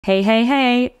Hey, hey,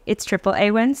 hey, it's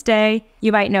AAA Wednesday.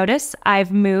 You might notice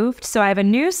I've moved, so I have a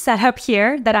new setup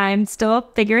here that I'm still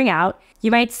figuring out. You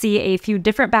might see a few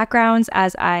different backgrounds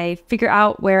as I figure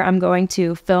out where I'm going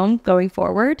to film going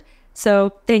forward.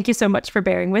 So thank you so much for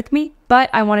bearing with me. But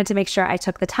I wanted to make sure I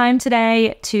took the time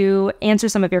today to answer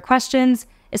some of your questions,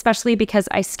 especially because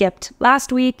I skipped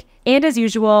last week. And as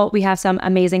usual, we have some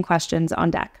amazing questions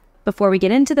on deck. Before we get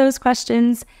into those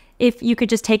questions, if you could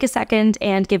just take a second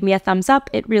and give me a thumbs up,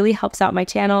 it really helps out my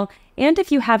channel. And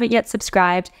if you haven't yet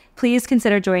subscribed, please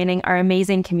consider joining our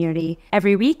amazing community.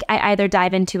 Every week, I either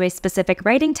dive into a specific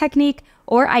writing technique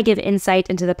or I give insight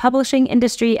into the publishing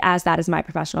industry, as that is my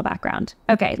professional background.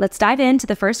 Okay, let's dive into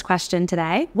the first question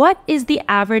today. What is the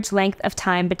average length of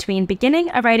time between beginning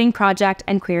a writing project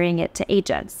and querying it to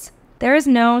agents? There is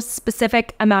no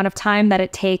specific amount of time that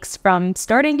it takes from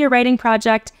starting your writing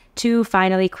project to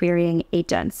finally querying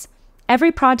agents.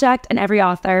 Every project and every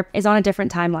author is on a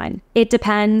different timeline. It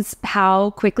depends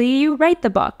how quickly you write the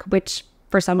book, which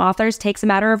for some authors takes a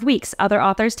matter of weeks, other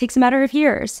authors takes a matter of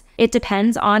years. It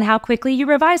depends on how quickly you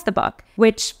revise the book,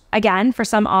 which again, for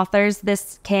some authors,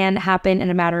 this can happen in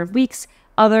a matter of weeks.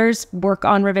 Others work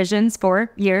on revisions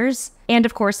for years, and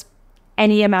of course,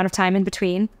 any amount of time in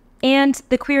between. And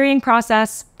the querying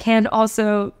process can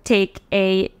also take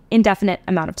an indefinite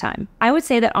amount of time. I would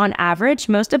say that on average,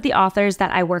 most of the authors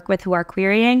that I work with who are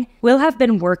querying will have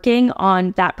been working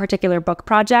on that particular book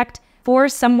project for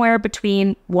somewhere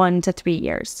between 1 to 3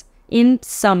 years in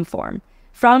some form,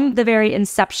 from the very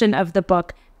inception of the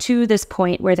book to this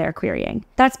point where they're querying.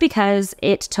 That's because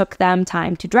it took them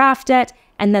time to draft it,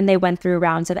 and then they went through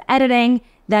rounds of editing.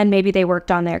 Then maybe they worked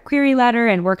on their query letter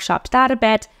and workshopped that a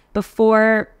bit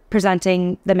before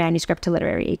presenting the manuscript to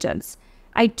literary agents.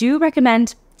 I do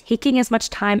recommend taking as much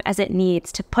time as it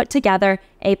needs to put together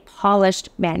a polished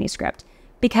manuscript,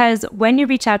 because when you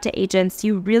reach out to agents,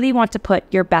 you really want to put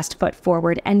your best foot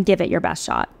forward and give it your best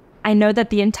shot. I know that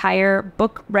the entire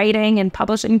book writing and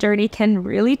publishing journey can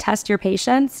really test your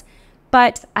patience,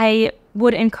 but I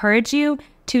would encourage you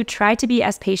to try to be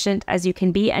as patient as you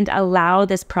can be and allow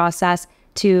this process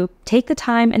to take the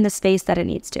time and the space that it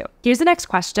needs to. Here's the next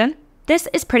question. This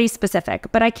is pretty specific,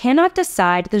 but I cannot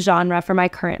decide the genre for my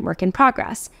current work in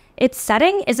progress. Its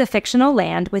setting is a fictional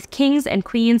land with kings and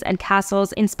queens and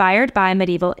castles inspired by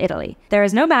medieval Italy. There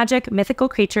is no magic, mythical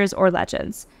creatures, or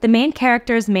legends. The main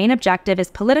character's main objective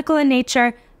is political in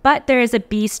nature, but there is a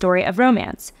B story of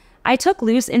romance. I took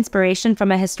loose inspiration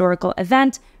from a historical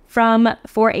event from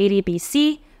 480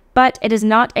 BC, but it is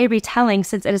not a retelling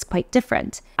since it is quite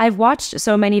different. I've watched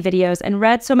so many videos and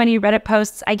read so many Reddit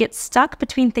posts, I get stuck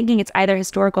between thinking it's either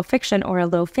historical fiction or a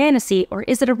low fantasy, or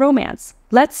is it a romance?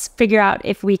 Let's figure out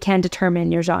if we can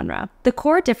determine your genre. The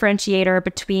core differentiator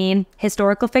between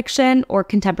historical fiction, or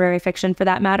contemporary fiction for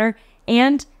that matter,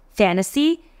 and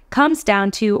fantasy comes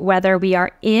down to whether we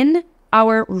are in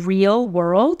our real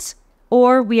world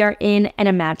or we are in an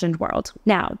imagined world.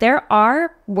 Now, there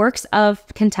are works of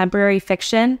contemporary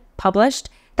fiction published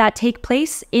that take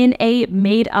place in a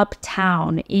made-up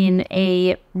town, in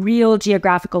a real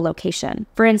geographical location.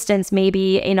 For instance,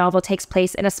 maybe a novel takes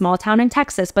place in a small town in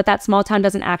Texas, but that small town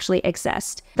doesn't actually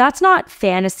exist. That's not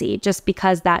fantasy just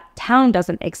because that town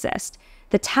doesn't exist.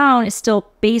 The town is still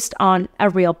based on a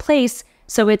real place,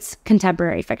 so it's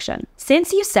contemporary fiction.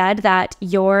 Since you said that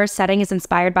your setting is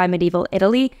inspired by medieval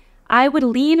Italy, I would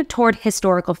lean toward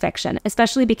historical fiction,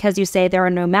 especially because you say there are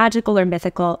no magical or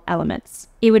mythical elements.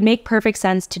 It would make perfect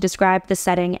sense to describe the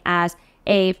setting as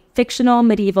a fictional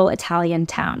medieval Italian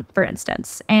town, for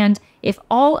instance. And if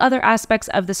all other aspects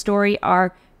of the story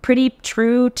are pretty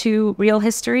true to real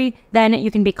history, then you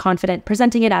can be confident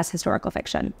presenting it as historical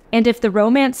fiction. And if the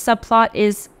romance subplot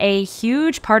is a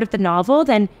huge part of the novel,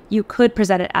 then you could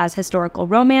present it as historical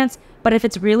romance. But if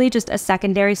it's really just a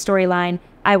secondary storyline,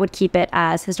 I would keep it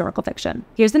as historical fiction.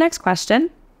 Here's the next question.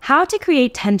 How to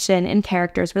create tension in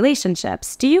characters'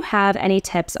 relationships? Do you have any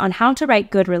tips on how to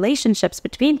write good relationships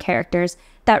between characters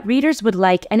that readers would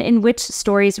like and in which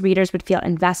stories readers would feel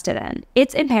invested in?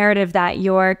 It's imperative that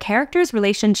your characters'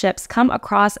 relationships come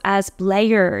across as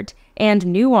layered and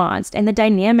nuanced, and the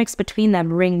dynamics between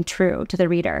them ring true to the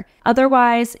reader.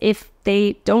 Otherwise, if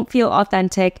they don't feel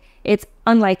authentic, it's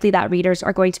unlikely that readers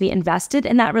are going to be invested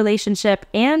in that relationship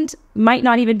and might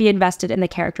not even be invested in the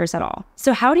characters at all.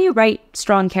 So how do you write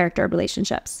strong character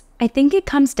relationships? I think it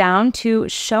comes down to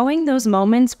showing those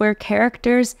moments where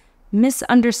characters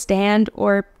misunderstand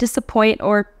or disappoint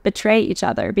or betray each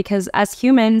other, because as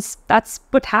humans, that's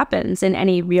what happens in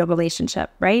any real relationship,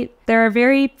 right? There are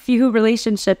very few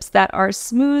relationships that are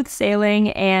smooth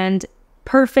sailing and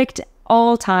perfect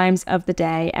all times of the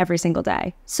day, every single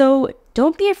day. So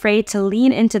don't be afraid to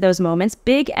lean into those moments,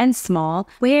 big and small,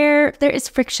 where there is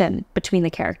friction between the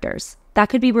characters. That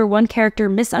could be where one character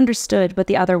misunderstood what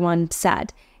the other one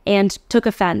said and took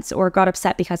offense or got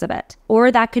upset because of it.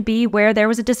 Or that could be where there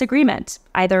was a disagreement,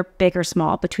 either big or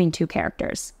small, between two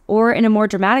characters. Or in a more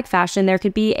dramatic fashion, there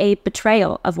could be a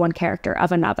betrayal of one character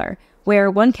of another, where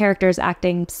one character is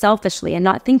acting selfishly and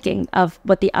not thinking of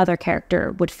what the other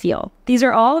character would feel. These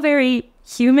are all very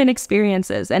human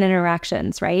experiences and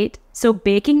interactions, right? So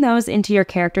baking those into your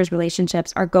characters'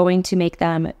 relationships are going to make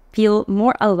them feel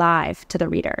more alive to the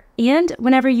reader. And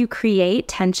whenever you create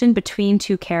tension between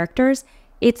two characters,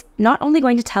 it's not only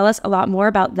going to tell us a lot more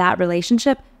about that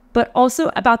relationship, but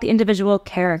also about the individual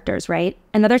characters, right?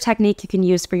 Another technique you can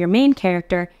use for your main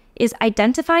character is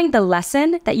identifying the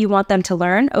lesson that you want them to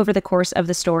learn over the course of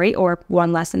the story, or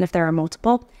one lesson if there are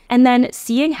multiple, and then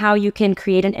seeing how you can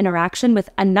create an interaction with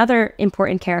another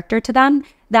important character to them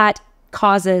that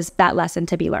causes that lesson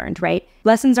to be learned, right?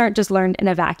 Lessons aren't just learned in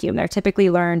a vacuum. They're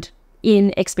typically learned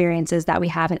in experiences that we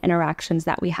have and interactions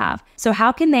that we have. So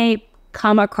how can they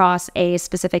come across a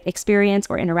specific experience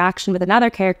or interaction with another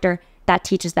character that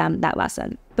teaches them that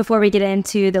lesson? Before we get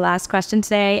into the last question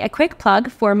today, a quick plug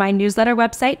for my newsletter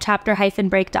website,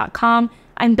 chapter-break.com.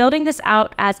 I'm building this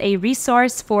out as a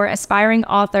resource for aspiring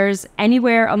authors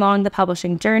anywhere along the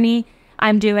publishing journey.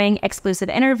 I'm doing exclusive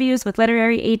interviews with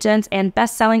literary agents and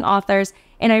best-selling authors,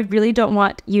 and I really don't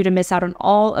want you to miss out on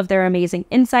all of their amazing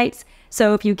insights.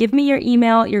 So if you give me your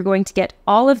email, you're going to get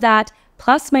all of that,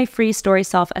 plus my free story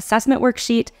self-assessment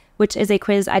worksheet, which is a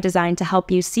quiz I designed to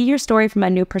help you see your story from a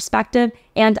new perspective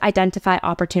and identify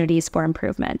opportunities for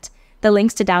improvement. The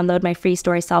links to download my free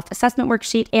story self-assessment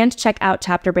worksheet and check out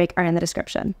Chapter Break are in the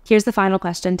description. Here's the final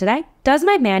question today. Does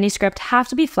my manuscript have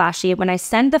to be flashy when I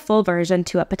send the full version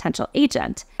to a potential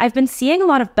agent? I've been seeing a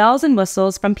lot of bells and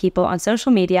whistles from people on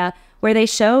social media where they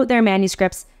show their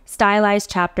manuscripts stylized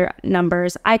chapter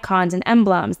numbers, icons and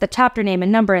emblems, the chapter name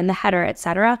and number in the header,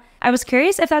 etc. I was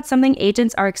curious if that's something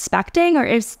agents are expecting, or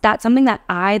if that's something that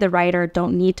I, the writer,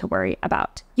 don't need to worry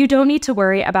about. You don't need to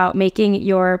worry about making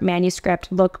your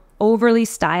manuscript look overly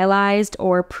stylized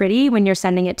or pretty when you're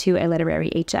sending it to a literary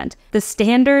agent. The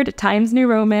standard Times New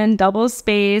Roman,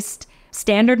 double-spaced,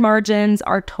 standard margins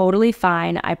are totally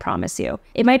fine, I promise you.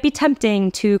 It might be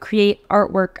tempting to create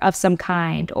artwork of some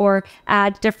kind or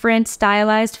add different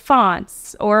stylized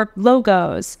fonts or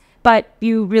logos, but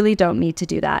you really don't need to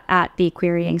do that at the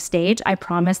querying stage. I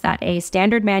promise that a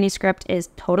standard manuscript is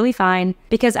totally fine,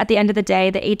 because at the end of the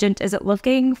day, the agent isn't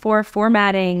looking for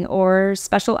formatting or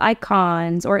special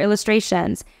icons or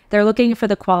illustrations. They're looking for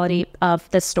the quality of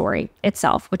the story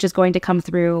itself, which is going to come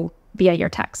through via your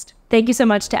text. Thank you so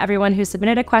much to everyone who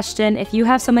submitted a question. If you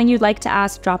have something you'd like to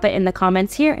ask, drop it in the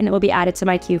comments here and it will be added to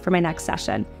my queue for my next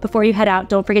session. Before you head out,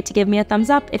 don't forget to give me a thumbs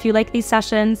up if you like these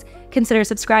sessions. Consider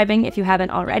subscribing if you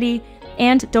haven't already.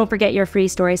 And don't forget your free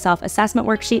story self-assessment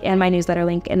worksheet and my newsletter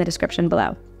link in the description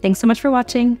below. Thanks so much for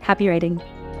watching. Happy writing.